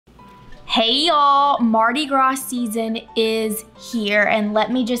Hey y'all, Mardi Gras season is here, and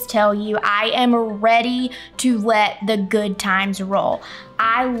let me just tell you, I am ready to let the good times roll.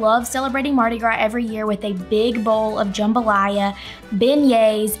 I love celebrating Mardi Gras every year with a big bowl of jambalaya,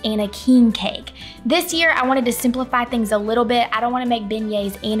 beignets, and a king cake. This year, I wanted to simplify things a little bit. I don't want to make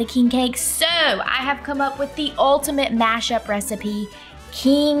beignets and a king cake, so I have come up with the ultimate mashup recipe,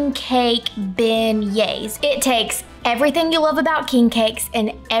 King Cake Beignets. It takes everything you love about king cakes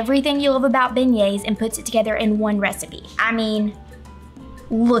and everything you love about beignets and puts it together in one recipe. I mean,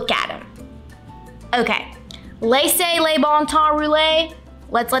 look at them. Okay, laissez les bon temps rouler.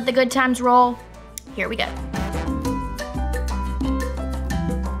 Let's let the good times roll. Here we go.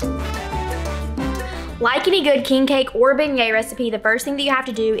 Like any good king cake or beignet recipe, the first thing that you have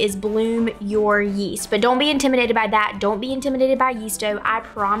to do is bloom your yeast. But don't be intimidated by that. Don't be intimidated by yeast dough. I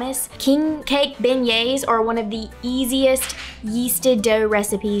promise. King cake beignets are one of the easiest yeasted dough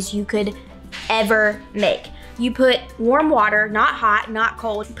recipes you could ever make. You put warm water, not hot, not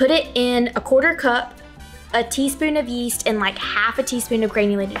cold. Put it in a 1/4 cup, a teaspoon of yeast, and like 1/2 teaspoon of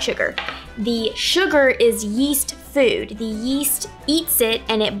granulated sugar. The sugar is yeast food. The yeast eats it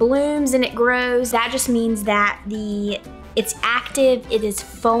and it blooms and it grows. That just means that it's active, it is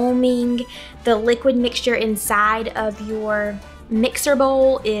foaming. The liquid mixture inside of your mixer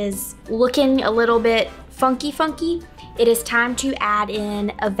bowl is looking a little bit funky. It is time to add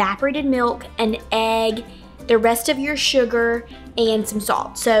in evaporated milk, an egg, the rest of your sugar, and some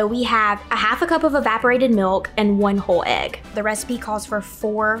salt. So we have 1/2 cup of evaporated milk and 1 whole egg. The recipe calls for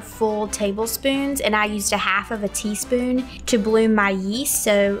 4 full tablespoons, and I used 1/2 teaspoon to bloom my yeast.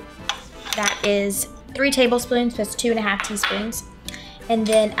 So that is 3 tablespoons plus 2.5 teaspoons. And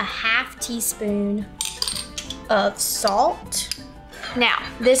then 1/2 teaspoon of salt. Now,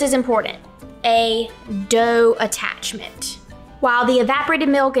 this is important, a dough attachment. While the evaporated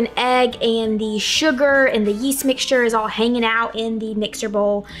milk and egg and the sugar and the yeast mixture is all hanging out in the mixer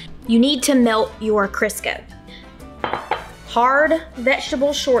bowl, you need to melt your Crisco. Hard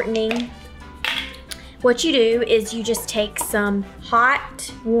vegetable shortening. What you do is you just take some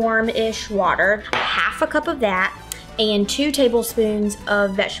hot, warm-ish water, 1/2 cup of that, and 2 tablespoons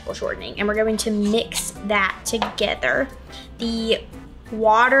of vegetable shortening. And we're going to mix that together. The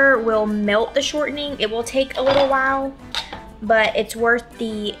water will melt the shortening. It will take a little while, but it's worth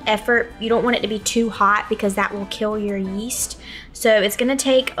the effort. You don't want it to be too hot because that will kill your yeast. So it's gonna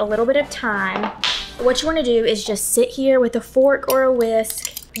take a little bit of time. What you wanna do is just sit here with a fork or a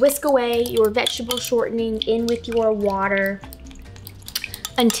whisk away your vegetable shortening in with your water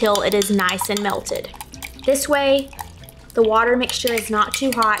until it is nice and melted. This way, the water mixture is not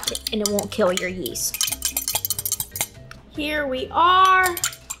too hot and it won't kill your yeast. Here we are.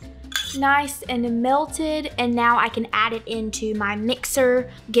 Nice and melted, and now I can add it into my mixer,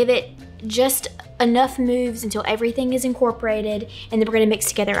 give it just enough moves until everything is incorporated, and then we're gonna mix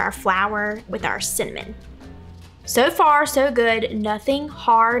together our flour with our cinnamon. So far, so good, nothing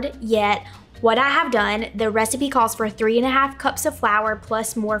hard yet. What I have done, the recipe calls for 3.5 cups of flour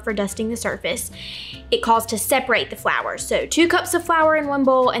plus more for dusting the surface. It calls to separate the flour. So 2 cups of flour in one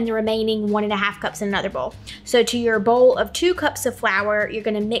bowl and the remaining 1.5 cups in another bowl. So to your bowl of 2 cups of flour, you're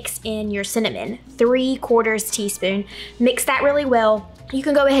gonna mix in your cinnamon, 3/4 teaspoon. Mix that really well. You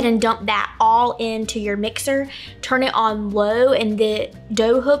can go ahead and dump that all into your mixer, turn it on low, and the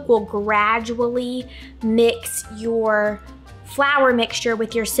dough hook will gradually mix your flour mixture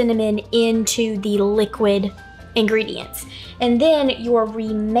with your cinnamon into the liquid ingredients. And then your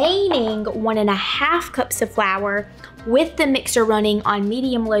remaining 1.5 cups of flour, with the mixer running on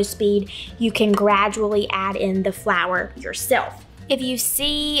medium-low speed, you can gradually add in the flour yourself. If you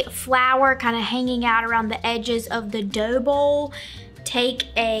see flour kind of hanging out around the edges of the dough bowl, take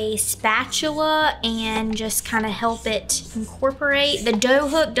a spatula and just kind of help it incorporate. The dough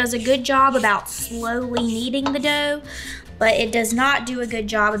hook does a good job about slowly kneading the dough, but it does not do a good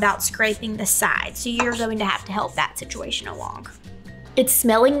job about scraping the sides. So you're going to have to help that situation along. It's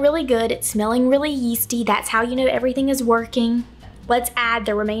smelling really good. It's smelling really yeasty. That's how you know everything is working. Let's add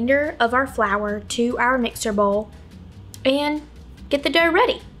the remainder of our flour to our mixer bowl and get the dough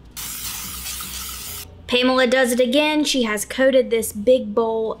ready. Pamela does it again. She has coated this big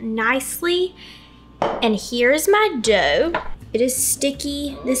bowl nicely. And here's my dough. It is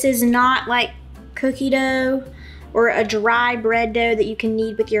sticky. This is not like cookie dough or a dry bread dough that you can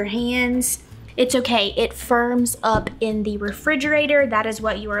knead with your hands. It's okay, it firms up in the refrigerator. That is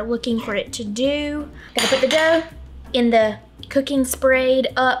what you are looking for it to do. Gonna put the dough in the cooking sprayed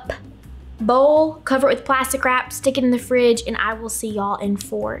up bowl, cover it with plastic wrap, stick it in the fridge, and I will see y'all in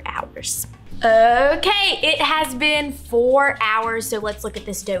 4 hours. Okay, it has been 4 hours, so let's look at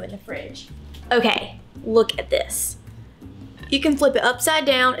this dough in the fridge. Okay, look at this. You can flip it upside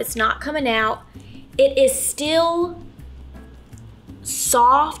down, it's not coming out. It is still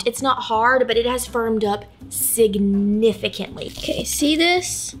soft, it's not hard, but it has firmed up significantly. Okay, see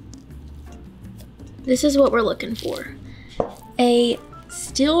this? This is what we're looking for. A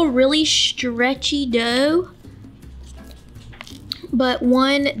still really stretchy dough, but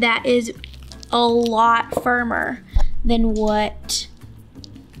one that is a lot firmer than what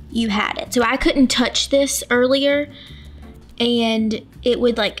you had it. So I couldn't touch this earlier and it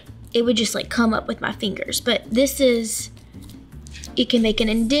would just like come up with my fingers. But this is, you can make an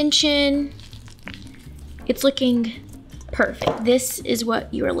indentation. It's looking perfect. This is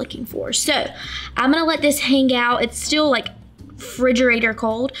what you are looking for. So I'm gonna let this hang out. It's still like refrigerator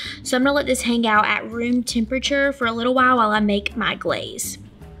cold. So I'm gonna let this hang out at room temperature for a little while I make my glaze.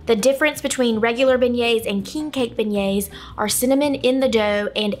 The difference between regular beignets and king cake beignets are cinnamon in the dough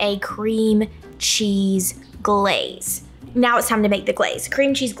and a cream cheese glaze. Now it's time to make the glaze,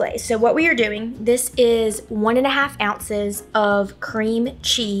 cream cheese glaze. So what we are doing, this is 1.5 ounces of cream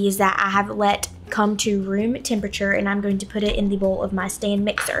cheese that I have let come to room temperature, and I'm going to put it in the bowl of my stand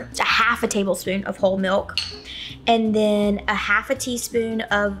mixer. It's a 1/2 tablespoon of whole milk, and then a 1/2 teaspoon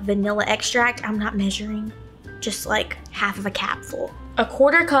of vanilla extract. I'm not measuring, just like 1/2 capful.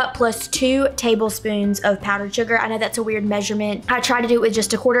 1/4 cup plus 2 tablespoons of powdered sugar. I know that's a weird measurement. I try to do it with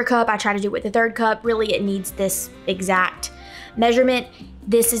just 1/4 cup. I try to do it with 1/3 cup. Really, it needs this exact measurement.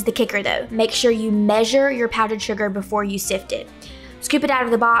 This is the kicker though. Make sure you measure your powdered sugar before you sift it. Scoop it out of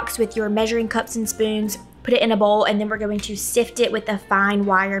the box with your measuring cups and spoons, put it in a bowl, and then we're going to sift it with a fine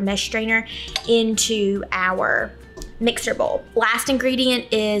wire mesh strainer into our mixer bowl. Last ingredient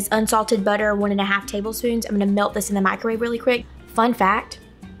is unsalted butter, 1.5 tablespoons. I'm gonna melt this in the microwave really quick. Fun fact,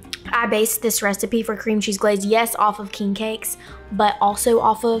 I based this recipe for cream cheese glaze, yes, off of king cakes, but also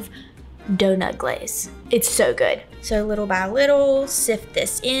off of donut glaze. It's so good. So little by little, sift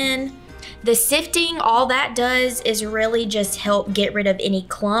this in. The sifting, all that does is really just help get rid of any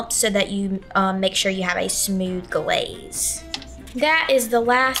clumps so that you make sure you have a smooth glaze. That is the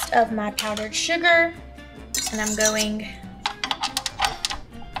last of my powdered sugar, and I'm going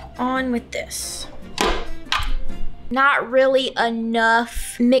on with this. Not really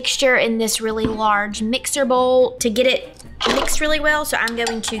enough mixture in this really large mixer bowl to get it mixed really well, so I'm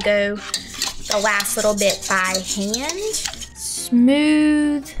going to go the last little bit by hand.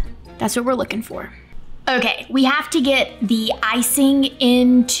 Smooth. That's what we're looking for. Okay, we have to get the icing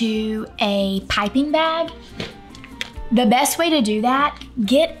into a piping bag. The best way to do that,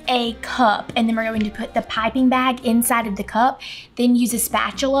 get a cup, and then we're going to put the piping bag inside of the cup, then use a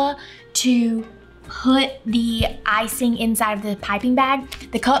spatula to put the icing inside of the piping bag.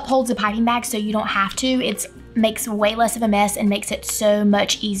 The cup holds the piping bag so you don't have to. It makes way less of a mess and makes it so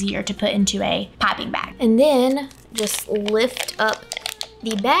much easier to put into a piping bag. And then just lift up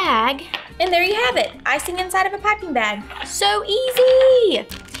the bag, and there you have it, icing inside of a piping bag. So easy.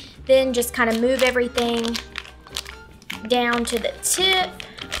 Then just kind of move everything down to the tip.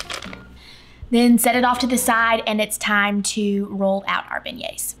 Then set it off to the side, and it's time to roll out our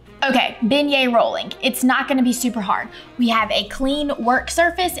beignets. Okay, beignet rolling. It's not gonna be super hard. We have a clean work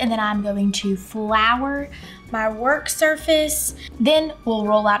surface, and then I'm going to flour my work surface. Then we'll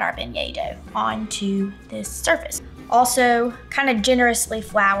roll out our beignet dough onto this surface. Also, kind of generously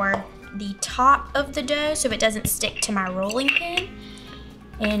flour the top of the dough so it doesn't stick to my rolling pin,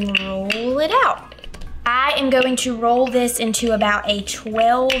 and roll it out. I am going to roll this into about a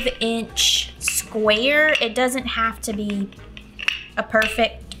 12-inch square. It doesn't have to be a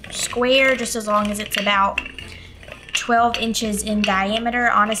perfect square, just as long as it's about 12 inches in diameter.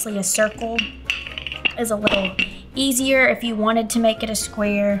 Honestly, a circle is a little easier. If you wanted to make it a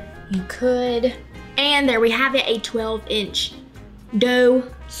square, you could. And there we have it, a 12-inch dough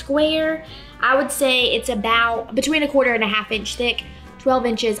square. I would say it's about between 1/4 and 1/2 inch thick. 12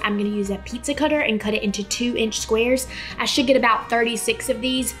 inches, I'm gonna use a pizza cutter and cut it into 2-inch squares. I should get about 36 of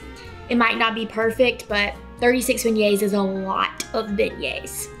these. It might not be perfect, but 36 beignets is a lot of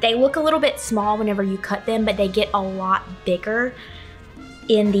beignets. They look a little bit small whenever you cut them, but they get a lot bigger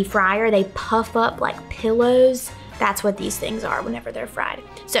in the fryer. They puff up like pillows. That's what these things are whenever they're fried.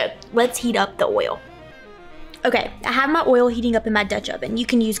 So let's heat up the oil. Okay, I have my oil heating up in my Dutch oven. You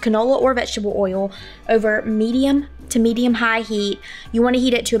can use canola or vegetable oil over medium to medium high heat. You want to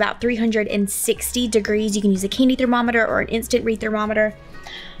heat it to about 360 degrees. You can use a candy thermometer or an instant read thermometer.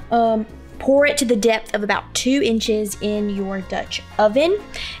 Pour it to the depth of about 2 inches in your Dutch oven.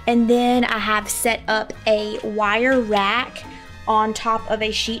 And then I have set up a wire rack on top of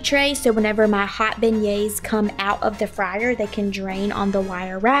a sheet tray, so whenever my hot beignets come out of the fryer, they can drain on the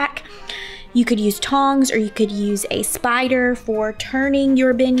wire rack. You could use tongs or you could use a spider for turning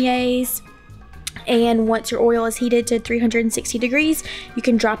your beignets. And once your oil is heated to 360 degrees, you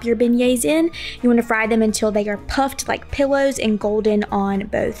can drop your beignets in. You want to fry them until they are puffed like pillows and golden on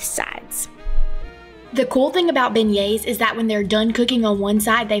both sides. The cool thing about beignets is that when they're done cooking on one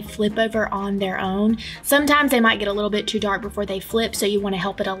side, they flip over on their own. Sometimes they might get a little bit too dark before they flip, so you want to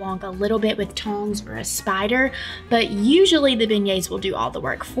help it along a little bit with tongs or a spider. But usually the beignets will do all the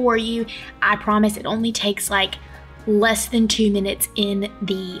work for you. I promise it only takes like less than 2 minutes in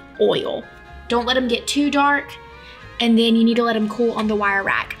the oil. Don't let them get too dark, and then you need to let them cool on the wire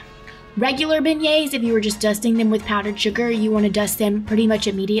rack. Regular beignets, if you were just dusting them with powdered sugar, you want to dust them pretty much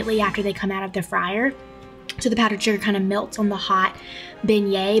immediately after they come out of the fryer, so the powdered sugar kind of melts on the hot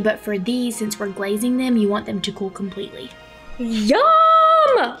beignet. But for these, since we're glazing them, you want them to cool completely.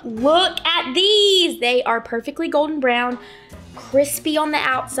 Yum! Look at these. They are perfectly golden brown, crispy on the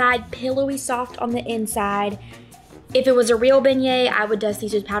outside, pillowy soft on the inside. If it was a real beignet, I would dust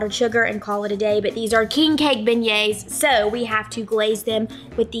these with powdered sugar and call it a day, but these are King Cake Beignets, so we have to glaze them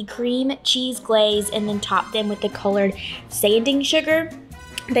with the cream cheese glaze and then top them with the colored sanding sugar.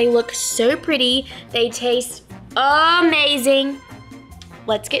 They look so pretty. They taste amazing.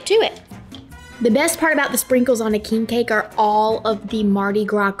 Let's get to it. The best part about the sprinkles on a king cake are all of the Mardi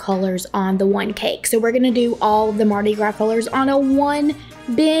Gras colors on the one cake. So we're gonna do all of the Mardi Gras colors on a one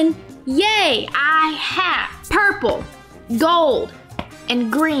beignet. I have purple, gold,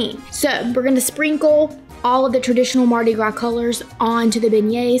 and green. So we're gonna sprinkle all of the traditional Mardi Gras colors onto the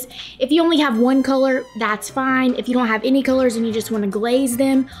beignets. If you only have one color, that's fine. If you don't have any colors and you just wanna glaze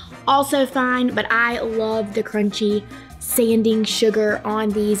them, also fine, but I love the crunchy sanding sugar on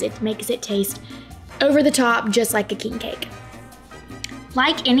these. It makes it taste over the top, just like a king cake.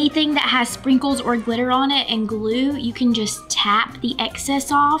 Like anything that has sprinkles or glitter on it and glue, you can just tap the excess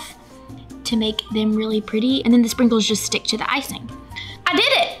off to make them really pretty, and then the sprinkles just stick to the icing. I did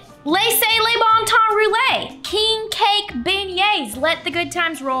it! Laissez les bon temps roulés! King Cake Beignets. Let the good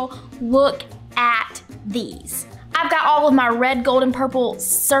times roll. Look at these. I've got all of my red, gold, and purple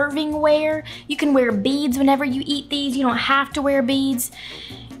serving ware. You can wear beads whenever you eat these. You don't have to wear beads.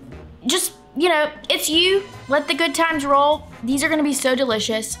 Just, you know, it's you. Let the good times roll. These are gonna be so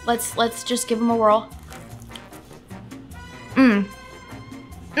delicious. Let's just give them a whirl.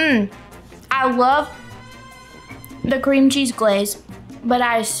 I love the cream cheese glaze, but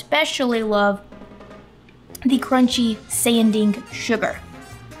I especially love the crunchy sanding sugar.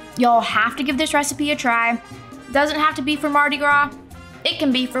 Y'all have to give this recipe a try. Doesn't have to be for Mardi Gras. It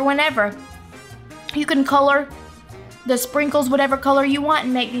can be for whenever. You can color the sprinkles whatever color you want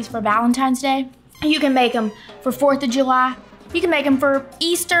and make these for Valentine's Day. You can make them for 4th of July. You can make them for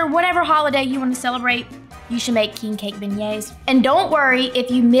Easter, whatever holiday you want to celebrate. You should make king cake beignets. And don't worry if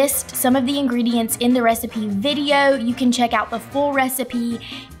you missed some of the ingredients in the recipe video. You can check out the full recipe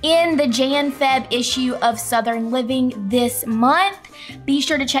in the Jan-Feb issue of Southern Living this month. Be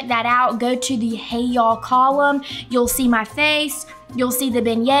sure to check that out. Go to the Hey Y'all column. You'll see my face. You'll see the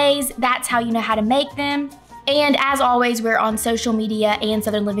beignets. That's how you know how to make them. And as always, we're on social media and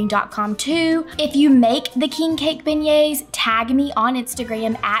southernliving.com too. If you make the king cake beignets, tag me on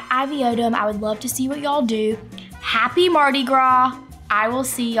Instagram at ivyotum. I would love to see what y'all do. Happy Mardi Gras. I will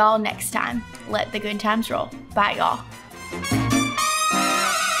see y'all next time. Let the good times roll. Bye, y'all.